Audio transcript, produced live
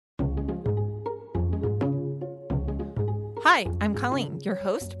Hi, I'm Colleen, your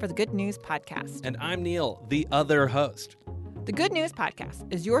host for the Good News Podcast. And I'm Neil, the other host. The Good News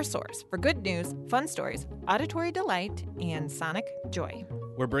Podcast is your source for good news, fun stories, auditory delight, and sonic joy.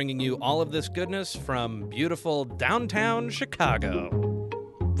 We're bringing you all of this goodness from beautiful downtown Chicago.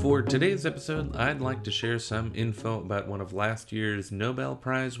 For today's episode, I'd like to share some info about one of last year's Nobel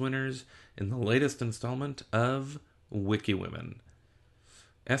Prize winners in the latest installment of Wiki Women.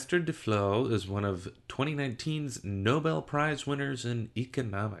 Esther Duflo is one of 2019's Nobel Prize winners in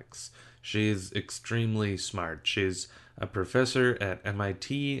economics. She's extremely smart. She's a professor at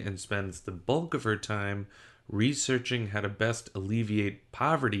MIT and spends the bulk of her time researching how to best alleviate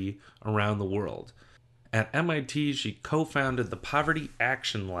poverty around the world. At MIT, she co-founded the Poverty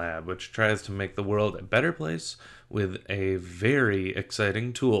Action Lab, which tries to make the world a better place with a very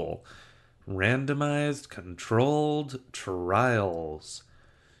exciting tool: randomized controlled trials.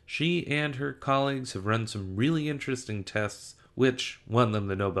 She and her colleagues have run some really interesting tests, which won them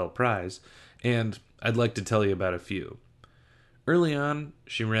the Nobel Prize, and I'd like to tell you about a few. Early on,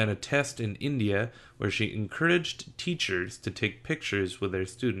 she ran a test in India where she encouraged teachers to take pictures with their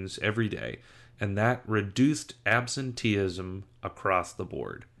students every day, and that reduced absenteeism across the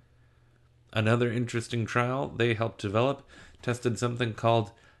board. Another interesting trial they helped develop tested something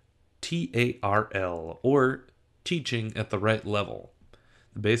called TARL, or teaching at the right level.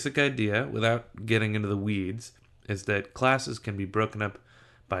 The basic idea, without getting into the weeds, is that classes can be broken up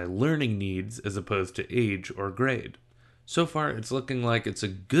by learning needs as opposed to age or grade. So far, it's looking like it's a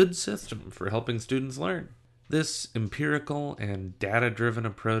good system for helping students learn. This empirical and data-driven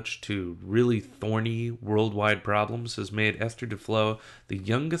approach to really thorny worldwide problems has made Esther Duflo the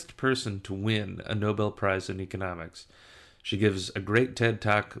youngest person to win a Nobel Prize in economics. She gives a great TED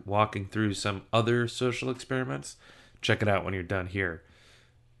Talk walking through some other social experiments. Check it out when you're done here.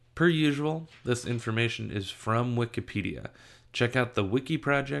 Per usual, this information is from Wikipedia. Check out the Wiki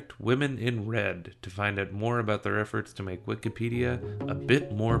project Women in Red to find out more about their efforts to make Wikipedia a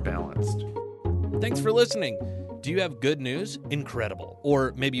bit more balanced. Thanks for listening. Do you have good news? Incredible.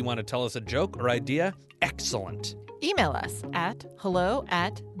 Or maybe you want to tell us a joke or idea? Excellent. Email us at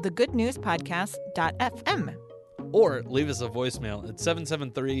hello@thegooodnewspodcast.fm. Or leave us a voicemail at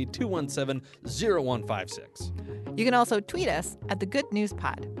 773-217-0156. You can also tweet us at the Good News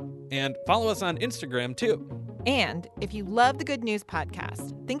Pod. And follow us on Instagram, too. And if you love the Good News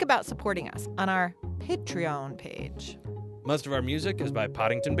Podcast, think about supporting us on our Patreon page. Most of our music is by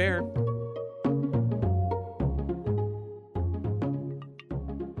Poddington Bear.